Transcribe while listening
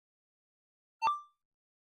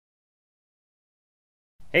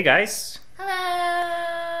Hey guys! Hello!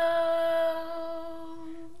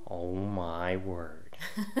 Oh my word.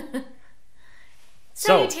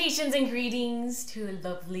 Salutations and greetings to a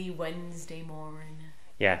lovely Wednesday morn.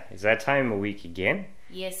 Yeah, it's that time of week again.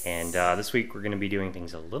 Yes. And this week we're going to be doing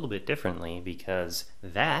things a little bit differently because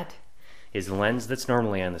that is the lens that's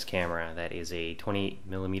normally on this camera. That is a 28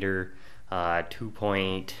 millimeter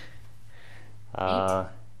 2.8.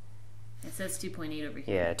 It says 2.8 over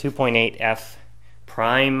here. Yeah, 2.8 f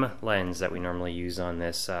prime lens that we normally use on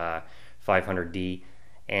this 500D.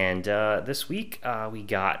 And this week we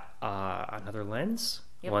got another lens,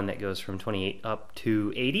 one that goes from 28 up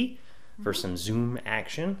to 80 for some zoom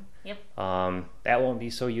action. Yep. That won't be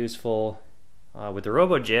so useful with the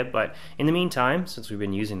robo jib, but in the meantime, since we've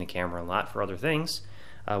been using the camera a lot for other things,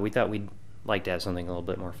 we thought we'd like to have something a little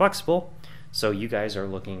bit more flexible. So you guys are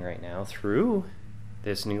looking right now through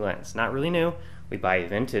this new lens. Not really new. We buy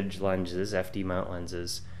vintage lenses, FD mount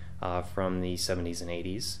lenses, from the 70s and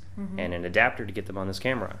 80s, and an adapter to get them on this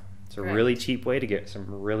camera. It's a really cheap way to get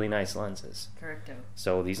some really nice lenses. Correcto.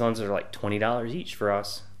 So these lenses are like $20 each for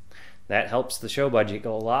us. That helps the show budget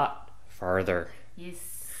go a lot farther.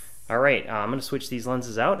 Yes. Alright, I'm going to switch these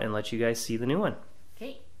lenses out and let you guys see the new one.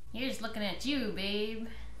 Okay. Here's looking at you, babe.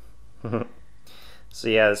 So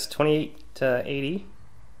yeah, it's 28 to 80.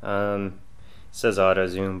 It says auto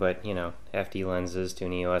zoom, but you know, FD lenses to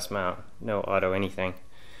an EOS mount. No auto anything,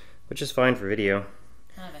 which is fine for video.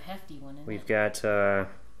 Kind of a hefty one, isn't We've it? got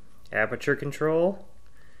aperture control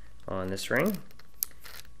on this ring.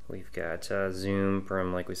 We've got zoom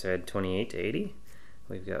from, like we said, 28 to 80.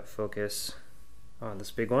 We've got focus on this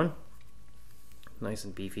big one. Nice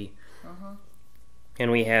and beefy. And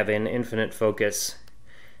we have an infinite focus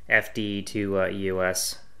FD to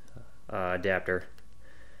EOS adapter.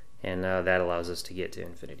 And that allows us to get to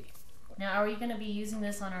infinity. Now, are we going to be using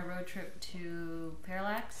this on our road trip to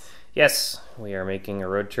Parallax? Yes, we are making a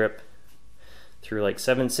road trip through like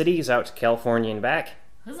 7 cities out to California and back.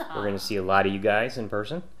 Huzzah! We're going to see a lot of you guys in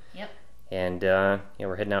person. Yep. And yeah,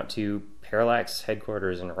 we're heading out to Parallax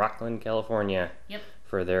headquarters in Rockland, California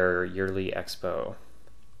for their yearly expo.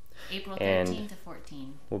 April 13 to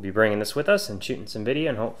 14. We'll be bringing this with us and shooting some video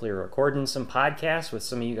and hopefully recording some podcasts with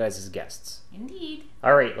some of you guys as guests. Indeed.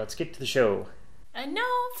 All right, let's get to the show. And now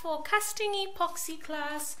for casting epoxy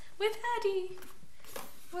class with Addie,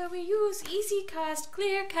 where we use easy cast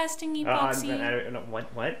clear casting epoxy. I don't know,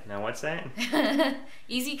 what? Now what's that?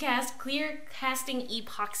 Easy cast clear casting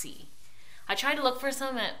epoxy. I tried to look for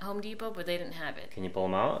some at Home Depot, but they didn't have it. Can you pull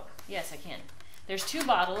them out? Yes, I can. There's 2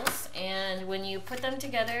 bottles, and when you put them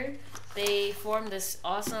together, they form this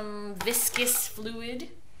awesome viscous fluid.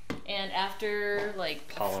 And after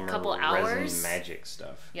like Polymer, a couple resin, hours, magic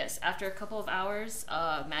stuff. Yes, after a couple of hours,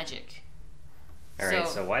 magic. All right,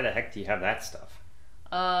 so why the heck do you have that stuff?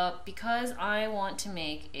 Because I want to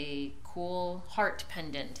make a cool heart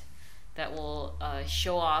pendant that will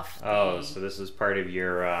show off. So this is part of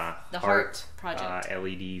your the heart project.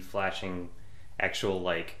 LED flashing, actual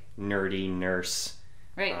like nerdy nurse,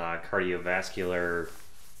 cardiovascular,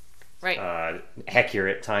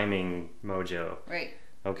 accurate timing mojo. Right.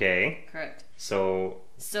 Okay. Correct. So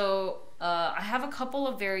I have a couple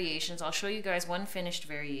of variations. I'll show you guys one finished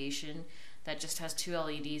variation that just has 2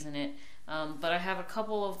 LEDs in it. But I have a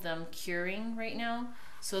couple of them curing right now.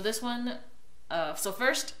 So this one, so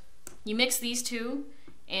first you mix these 2,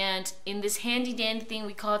 and in this handy dandy thing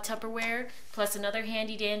we call Tupperware, plus another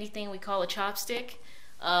handy dandy thing we call a chopstick.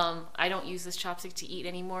 I don't use this chopstick to eat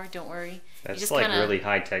anymore, don't worry. That's just like kinda, really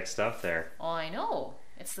high-tech stuff there. Oh, I know.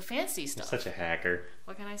 It's the fancy stuff. You're such a hacker.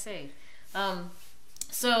 What can I say?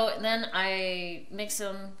 So then I mix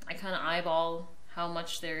them. I kind of eyeball how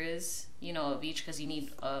much there is, you know, of each, because you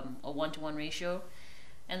need a 1-to-1 ratio.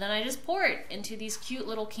 And then I just pour it into these cute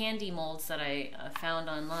little candy molds that I found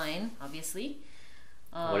online, obviously.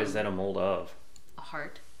 What is that a mold of? A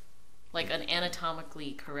heart. Like an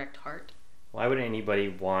anatomically correct heart. Why would anybody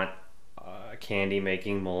want a candy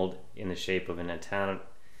making mold in the shape of an antenna?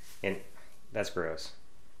 And that's gross.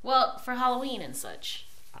 Well, for Halloween and such.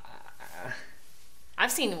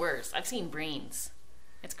 I've seen worse. I've seen brains.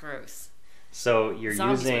 It's gross. So you're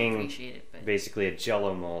Zombies would using appreciate it, but basically a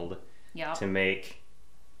jello mold to make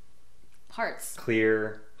hearts.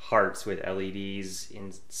 Clear hearts with LEDs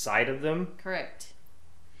inside of them? Correct.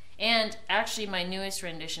 And actually my newest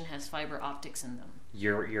rendition has fiber optics in them.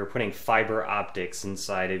 You're putting fiber optics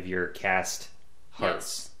inside of your cast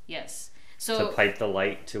hearts. Yes. So to pipe the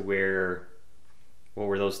light to where, what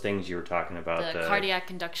were those things you were talking about? The cardiac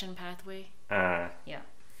conduction pathway. Yeah.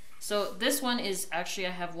 So this one is actually,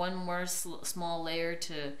 I have one more small layer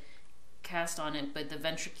to cast on it, but the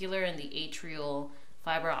ventricular and the atrial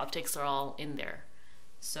fiber optics are all in there.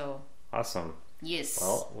 So awesome. yes.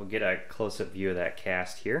 Well, we'll get a close-up view of that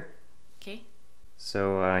cast here. Okay.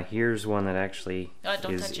 So here's one that actually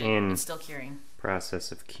Don't is touch it. in It's still curing.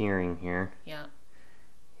 process of curing here. Yeah.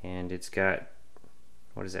 And it's got,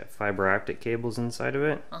 what is that, fiber optic cables inside of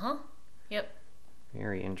it? Uh-huh. Yep.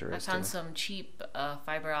 Very interesting. I found some cheap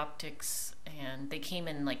fiber optics, and they came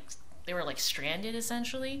in like, they were like stranded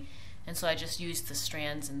essentially, and so I just used the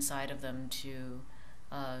strands inside of them to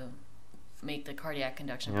make the cardiac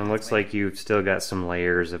conduction. And it looks like you've still got some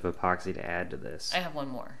layers of epoxy to add to this. I have one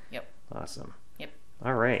more. Yep. Awesome. Yep.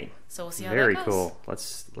 All right. So we'll see how Very that goes. cool.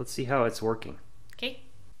 Let's see how it's working. Okay.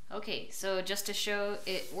 Okay, so just to show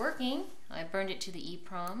it working, I burned it to the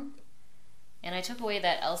EEPROM, and I took away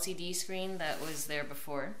that LCD screen that was there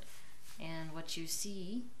before, and what you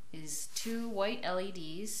see is two white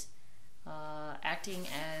LEDs acting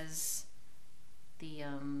as the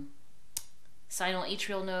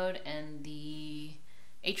sinoatrial node and the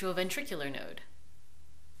atrioventricular node.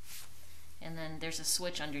 And then there's a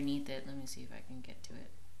switch underneath it. Let me see if I can get to it.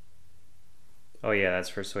 Oh yeah, that's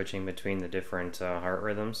for switching between the different heart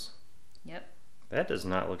rhythms. Yep. That does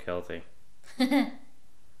not look healthy. All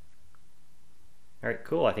right,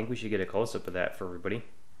 cool. I think we should get a close-up of that for everybody.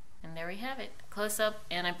 And there we have it. Close up,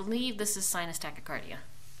 and I believe this is sinus tachycardia.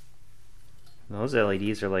 Those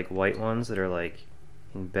LEDs are like white ones that are like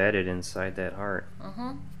embedded inside that heart.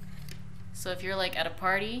 Uh-huh. So if you're like at a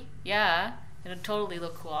party, yeah, it'll totally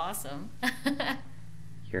look awesome.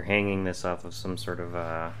 You're hanging this off of some sort of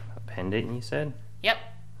a pendant, you said? Yep.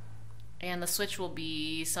 And the switch will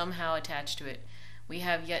be somehow attached to it. We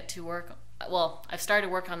have yet to work, well, I've started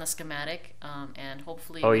work on the schematic, and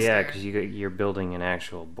hopefully Oh yeah, Whisker, because you're building an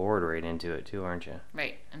actual board right into it too, aren't you?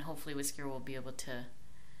 right, and hopefully Whisker will be able to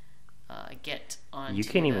get on. You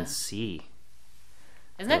can't even see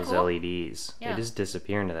Isn't that those cool? LEDs. Yeah. They just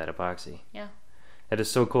disappear into that epoxy. Yeah. That is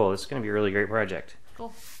so cool. This is going to be a really great project.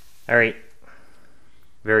 Cool. All right.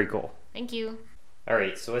 Very cool. Thank you. All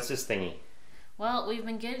right, so what's this thingy? Well, we've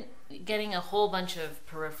been getting a whole bunch of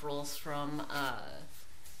peripherals from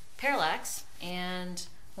Parallax, and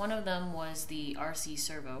one of them was the RC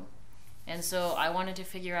Servo. And so I wanted to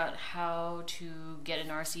figure out how to get an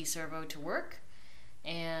RC Servo to work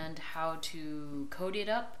and how to code it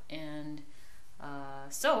up, and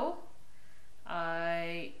so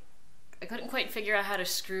I couldn't quite figure out how to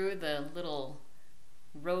screw the little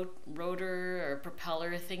rotor or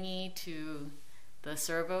propeller thingy to the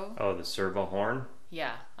servo. Oh, the servo horn?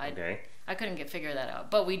 Yeah, Okay. I couldn't figure that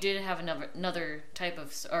out. But we did have another type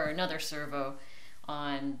of, or another servo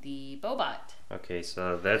on the Bobot. Okay,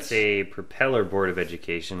 so that's a propeller board of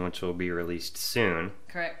education, which will be released soon.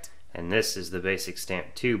 Correct. And this is the basic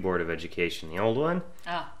Stamp 2 board of education, the old one.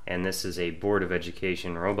 Ah. And this is a board of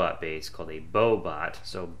education robot base called a Bobot.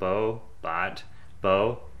 So Bobot,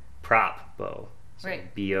 bow, prop bow. So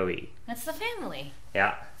Right. BOE. That's the family.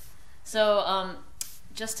 Yeah. So,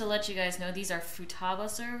 just to let you guys know, these are Futaba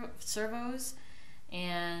servos,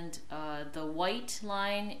 and the white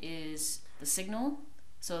line is the signal,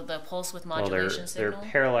 so the pulse with modulation they're signal.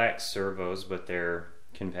 parallax servos, but they're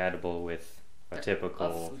compatible with a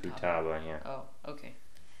typical Futaba. Futaba. Yeah. Oh, okay.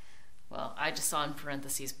 Well, I just saw in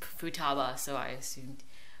parentheses Futaba, so I assumed.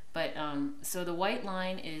 But so the white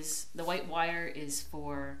line is, the white wire is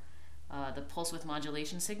for the pulse with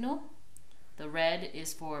modulation signal. The red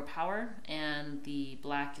is for power, and the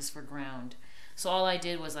black is for ground. So all I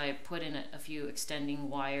did was I put in a few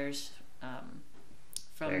extending wires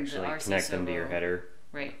from the Actually RC connect servo, them to your header.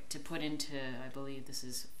 right, to put into, I believe this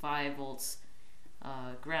is 5 volts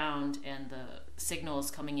ground, and the signal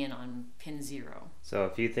is coming in on pin 0. So a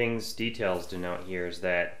few details to note here is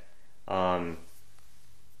that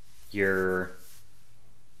you're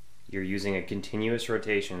using a continuous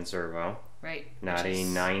rotation servo, Right. not a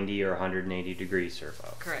 90 or 180 degree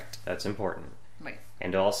servo. Correct. That's important. Right.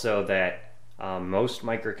 And also that most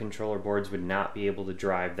microcontroller boards would not be able to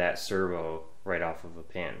drive that servo right off of a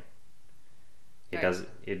pin.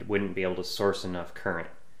 It wouldn't be able to source enough current.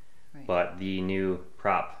 Right. But the new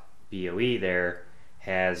prop BOE there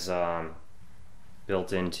has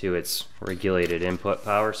built into its regulated input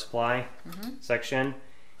power supply section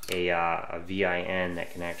a VIN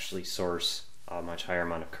that can actually source a much higher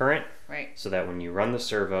amount of current, Right. so that when you run the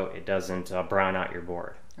servo, it doesn't brown out your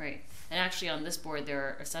board. Right. And actually on this board there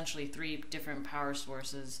are essentially 3 different power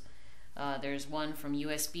sources. There's one from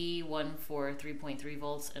USB, one for 3.3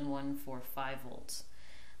 volts, and one for 5 volts.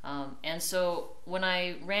 And so when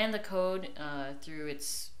I ran the code through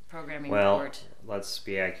its programming port... Let's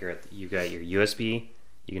be accurate. You got your USB,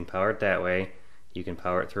 you can power it that way. You can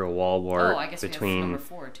power it through a wall wart I guess we have number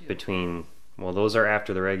 4 too. between Well, those are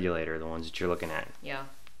after the regulator, the ones that you're looking at. Yeah.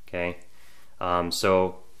 Okay.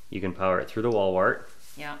 So you can power it through the wall wart.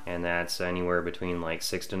 Yeah. And that's anywhere between like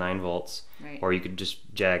 6 to 9 volts. Right. Or you could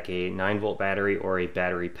just jack a 9-volt battery or a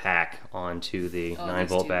battery pack onto the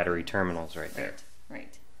 9-volt battery terminals right there.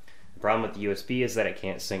 Right. The problem with the USB is that it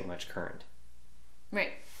can't sink much current.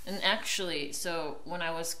 Right. And actually, so when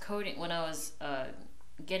I was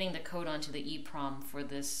getting the code onto the EEPROM for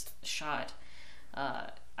this shot,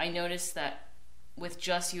 I noticed that with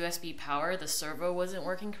just USB power, the servo wasn't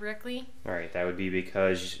working correctly. All right, that would be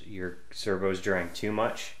because your servo's drawing too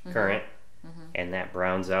much current, and that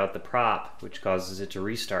browns out the prop, which causes it to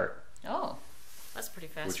restart. Oh, that's pretty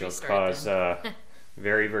fast. Which will cause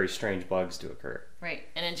very, very strange bugs to occur. Right,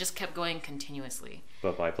 and it just kept going continuously.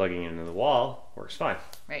 But by plugging it into the wall, works fine.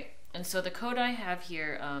 Right, and so the code I have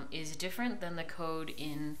here is different than the code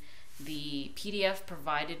in the PDF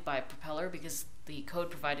provided by Propeller, because the code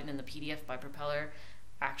provided in the PDF by Propeller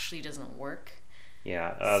actually doesn't work.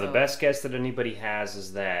 Yeah, the best guess that anybody has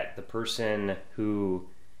is that the person who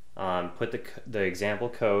put the example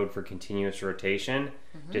code for continuous rotation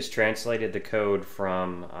just translated the code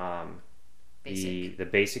from the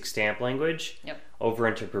basic stamp language over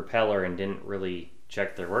into Propeller and didn't really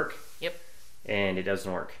check their work. Yep. And it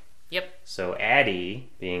doesn't work. Yep. So Addie,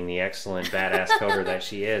 being the excellent badass coder that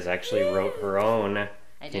she is, actually wrote her own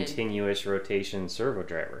continuous rotation servo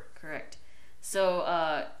driver. Correct.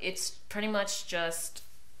 So it's pretty much just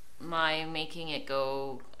my making it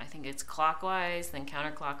go, I think it's clockwise, then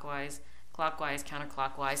counterclockwise, clockwise,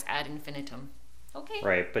 counterclockwise, ad infinitum. Okay.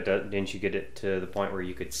 Right, but didn't you get it to the point where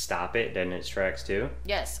you could stop it in its tracks too?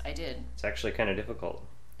 Yes, I did. It's actually kind of difficult.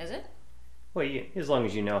 Is it? Well, as long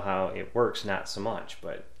as you know how it works, not so much,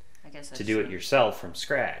 but I guess that's to do it yourself from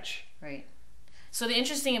scratch. Right. So the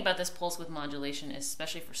interesting about this pulse width modulation,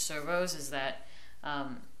 especially for servos, is that how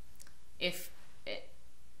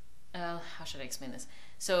should I explain this?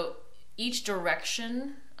 So each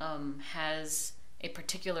direction has a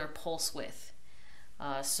particular pulse width.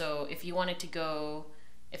 So if you want it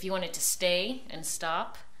to stay and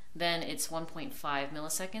stop, then it's 1.5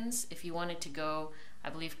 milliseconds. If you want it to go, I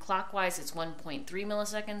believe clockwise, it's 1.3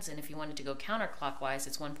 milliseconds, and if you want it to go counterclockwise,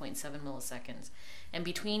 it's 1.7 milliseconds. And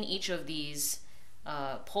between each of these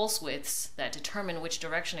pulse widths that determine which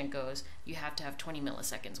direction it goes, you have to have 20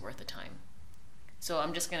 milliseconds worth of time. So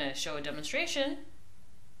I'm just going to show a demonstration,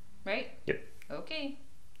 right? Yep. Okay.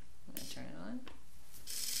 I'm going to turn it on.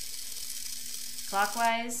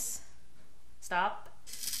 Clockwise, stop.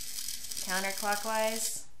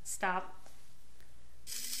 Counterclockwise, stop.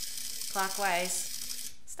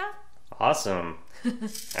 Clockwise, stop. Awesome.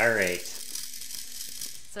 All right.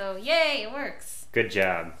 So, yay, it works. Good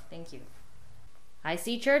job. Thank you. I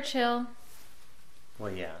see Churchill.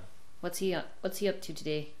 Well, yeah. What's he up to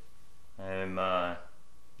today? I'm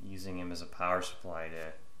using him as a power supply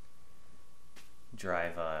to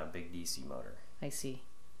drive a big DC motor. I see.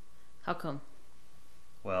 How come?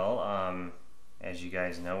 Well, as you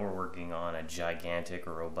guys know, we're working on a gigantic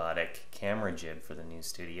robotic camera jib for the new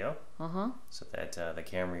studio. So that the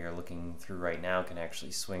camera you're looking through right now can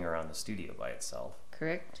actually swing around the studio by itself.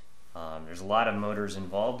 Correct. There's a lot of motors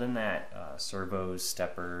involved in that. Servos,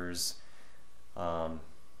 steppers, yeah,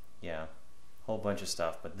 a whole bunch of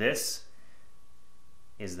stuff. But this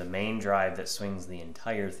is the main drive that swings the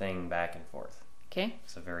entire thing back and forth. Okay.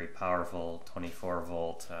 It's a very powerful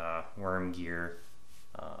 24-volt worm gear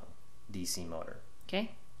DC motor.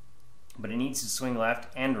 Okay. But it needs to swing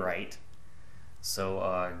left and right. So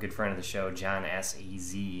a good friend of the show, John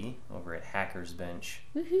S.A.Z. over at Hackers Bench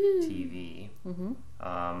TV,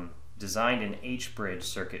 designed an H-bridge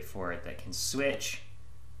circuit for it that can switch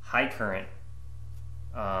high current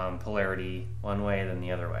polarity one way than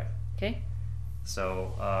the other way. Okay.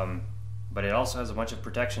 So, but it also has a bunch of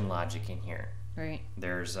protection logic in here. Right.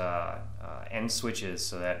 There's end switches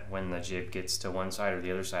so that when the jib gets to one side or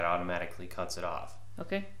the other side, automatically cuts it off.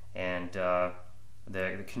 Okay. And the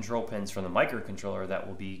control pins from the microcontroller that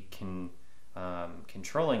will be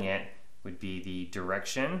controlling it would be the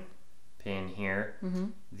direction pin here,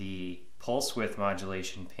 the pulse width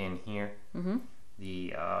modulation pin here,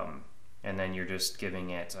 the and then you're just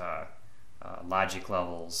giving it logic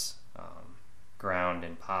levels, ground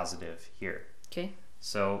and positive here. Okay.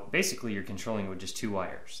 So basically you're controlling it with just two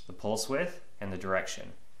wires, the pulse width and the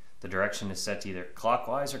direction. The direction is set to either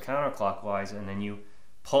clockwise or counterclockwise, and then you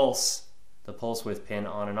pulse the pulse width pin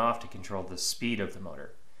on and off to control the speed of the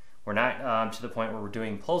motor. We're not to the point where we're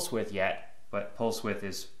doing pulse width yet, but pulse width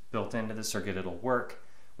is built into the circuit. It'll work.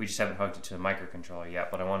 We just haven't hooked it to the microcontroller yet,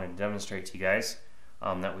 but I wanted to demonstrate to you guys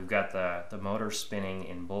that we've got the motor spinning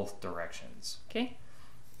in both directions. Okay.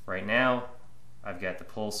 Right now, I've got the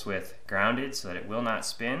pulse width grounded so that it will not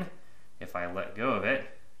spin. If I let go of it,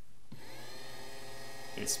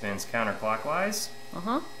 it spins counterclockwise.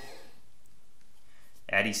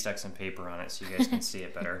 Addie stuck some paper on it so you guys can see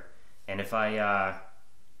it better. And if I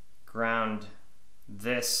ground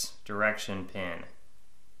this direction pin,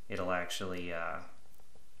 it'll actually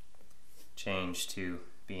change to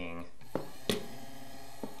being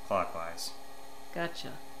clockwise.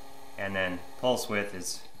 Gotcha. And then pulse width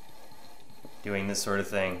is doing this sort of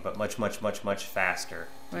thing, but much, much, much, much faster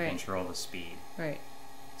to control the speed. Right.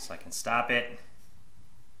 So I can stop it,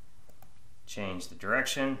 change the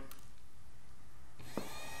direction.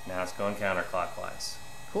 Now it's going counterclockwise.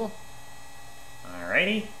 Cool.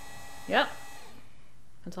 Alrighty. Yep.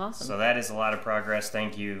 That's awesome. So that is a lot of progress.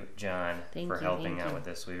 Thank you, John, for helping out with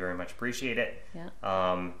this. We very much appreciate it. Yeah.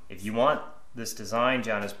 If you want this design,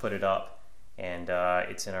 John has put it up, and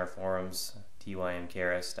it's in our forums,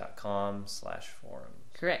 tymkrs.com/forums.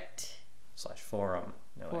 Correct. /forum.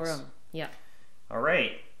 Forum. Yeah. All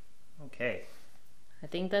right. Okay. I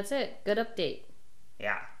think that's it. Good update.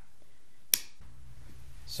 Yeah.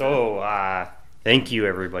 So, thank you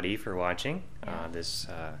everybody for watching this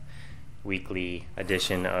weekly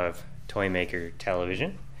edition of Toymaker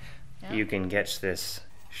Television. Yeah. You can catch this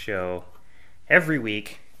show every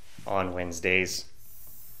week on Wednesdays.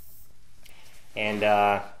 And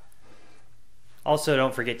also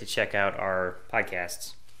don't forget to check out our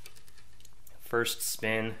podcasts.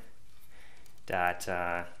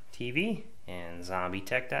 FirstSpin.tv and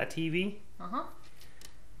ZombieTech.tv.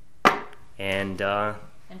 And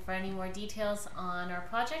for any more details on our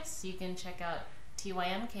projects, you can check out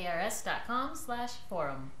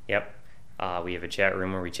tymkrs.com/forum. Yep. We have a chat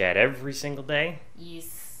room where we chat every single day.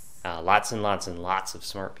 Yes. Lots and lots and lots of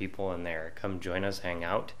smart people in there. Come join us, hang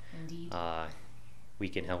out. Indeed. We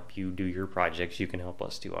can help you do your projects. You can help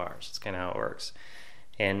us do ours. It's kind of how it works.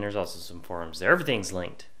 And there's also some forums there. Everything's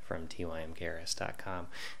linked from tymkrs.com.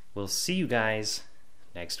 We'll see you guys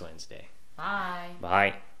next Wednesday. Bye.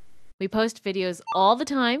 Bye. We post videos all the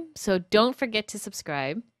time, so don't forget to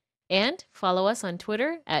subscribe. And follow us on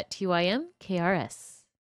Twitter at TYMKRS.